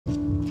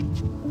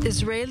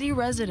Israeli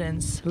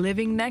residents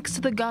living next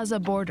to the Gaza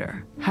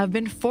border have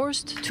been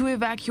forced to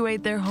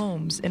evacuate their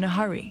homes in a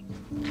hurry.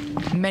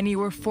 Many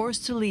were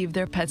forced to leave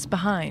their pets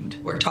behind.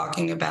 We're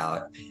talking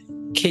about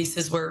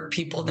cases where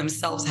people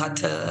themselves had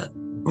to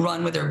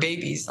run with their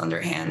babies on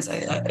their hands.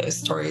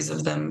 Stories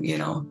of them,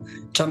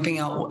 jumping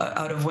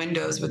out of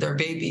windows with their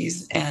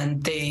babies.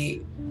 And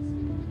the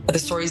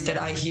stories that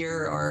I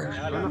hear are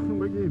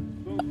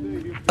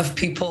of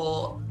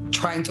people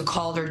trying to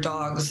call their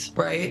dogs,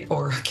 right?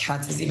 Or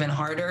cats is even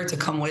harder, to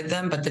come with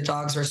them, but the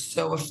dogs are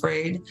so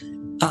afraid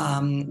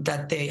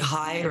that they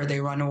hide or they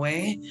run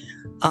away.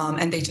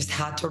 And they just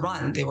had to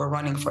run. They were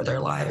running for their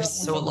lives.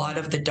 So a lot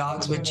of the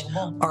dogs, which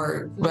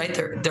are, right,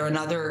 they're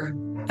another,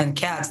 and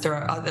cats,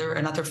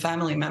 another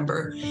family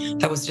member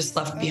that was just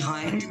left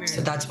behind.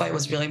 So that's why it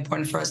was really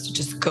important for us to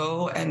just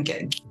go and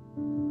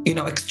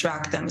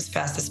extract them as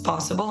fast as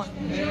possible.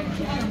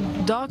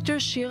 Dr.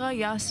 Shira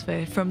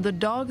Yasfe from the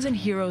Dogs and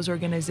Heroes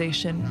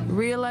organization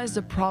realized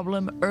the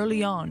problem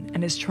early on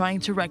and is trying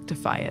to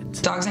rectify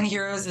it. Dogs and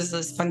Heroes is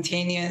a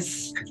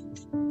spontaneous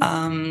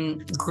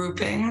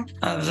grouping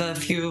of a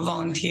few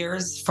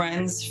volunteers,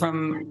 friends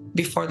from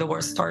before the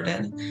war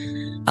started.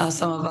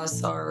 Some of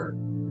us are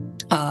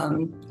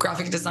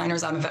graphic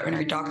designers. I'm a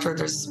veterinary doctor.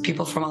 There's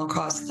people from all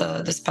across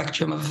the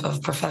spectrum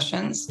of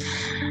professions.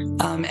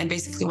 And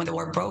basically when the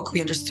war broke,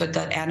 we understood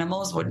that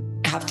animals'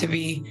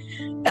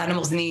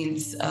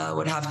 needs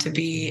would have to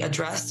be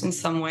addressed in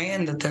some way,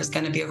 and that there's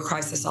going to be a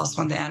crisis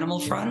also on the animal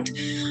front.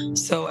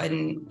 So,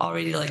 and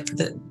already like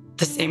the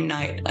same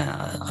night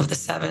of the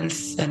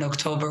 7th in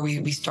October,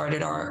 we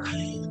started our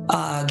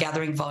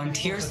gathering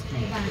volunteers.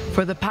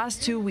 For the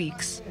past 2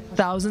 weeks,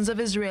 thousands of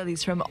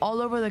Israelis from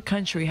all over the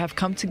country have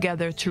come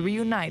together to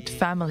reunite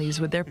families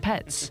with their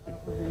pets.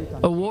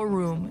 A war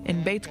room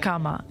in Beit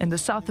Kama in the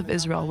south of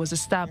Israel was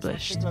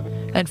established,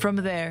 and from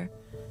there,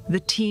 the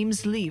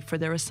teams leave for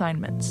their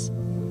assignments.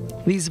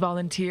 These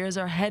volunteers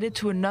are headed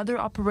to another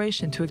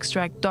operation to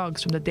extract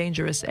dogs from the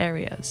dangerous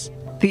areas,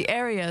 the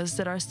areas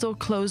that are still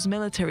closed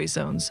military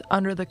zones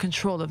under the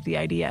control of the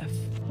IDF.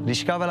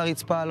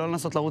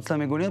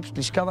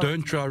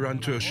 Don't try run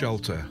to a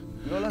shelter.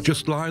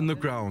 Just lie on the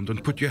ground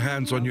and put your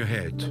hands on your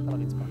head.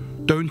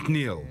 Don't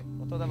kneel.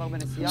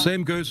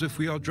 Same goes if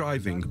we are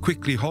driving.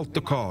 Quickly halt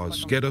the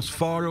cars, get as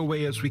far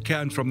away as we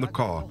can from the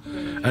car,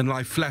 and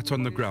lie flat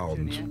on the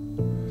ground.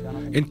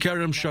 In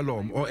Kerem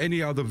Shalom or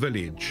any other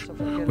village,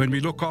 when we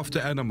look after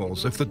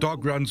animals, if the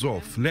dog runs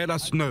off, let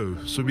us know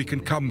so we can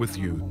come with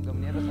you.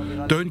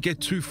 Don't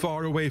get too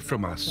far away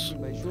from us.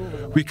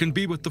 We can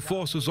be with the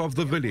forces of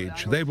the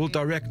village. They will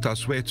direct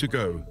us where to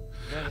go.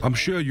 I'm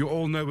sure you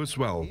all know as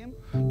well,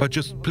 but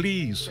just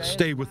please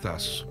stay with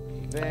us.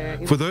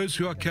 For those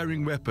who are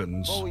carrying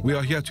weapons, we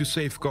are here to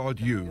safeguard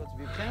you.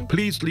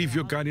 Please leave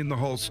your gun in the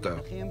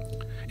holster,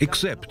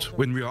 except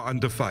when we are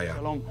under fire.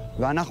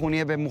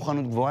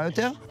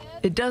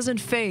 It doesn't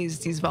faze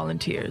these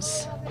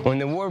volunteers. When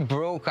the war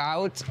broke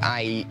out,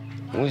 I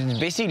was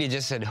basically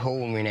just at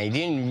home and I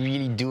didn't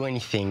really do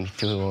anything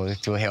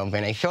to help.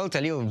 And I felt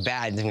a little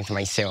bad with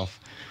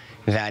myself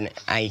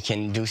that I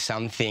can do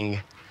something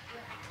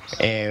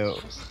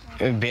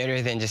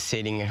better than just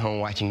sitting at home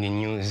watching the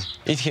news.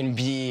 It can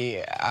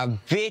be a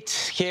bit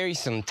scary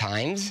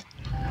sometimes,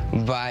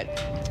 but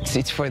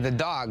it's for the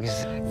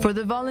dogs. For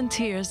the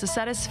volunteers, the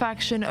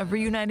satisfaction of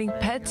reuniting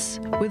pets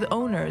with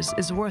owners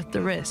is worth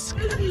the risk.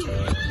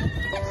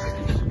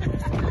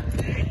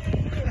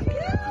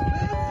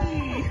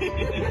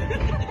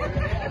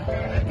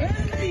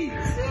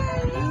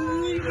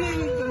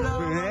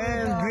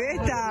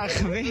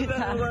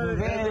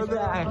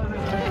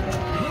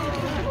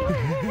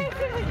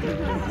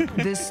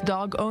 This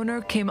dog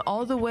owner came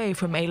all the way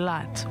from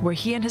Eilat, where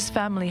he and his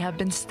family have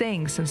been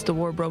staying since the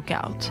war broke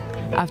out,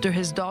 after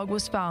his dog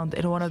was found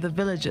in one of the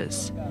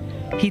villages.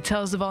 He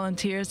tells the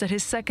volunteers that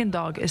his second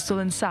dog is still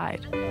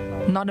inside.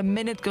 Not a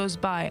minute goes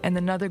by and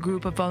another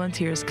group of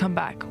volunteers come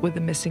back with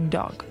the missing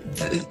dog.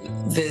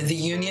 The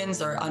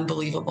unions are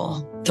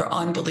unbelievable. They're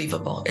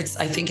unbelievable.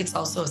 I think it's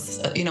also a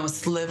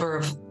sliver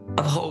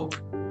of hope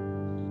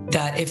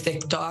that if the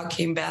dog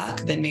came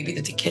back, then maybe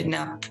that the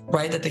kidnapped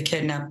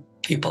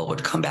people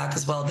would come back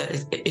as well.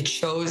 That it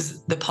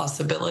shows the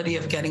possibility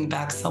of getting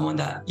back someone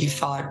that you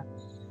thought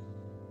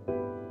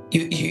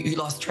you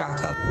lost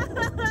track of.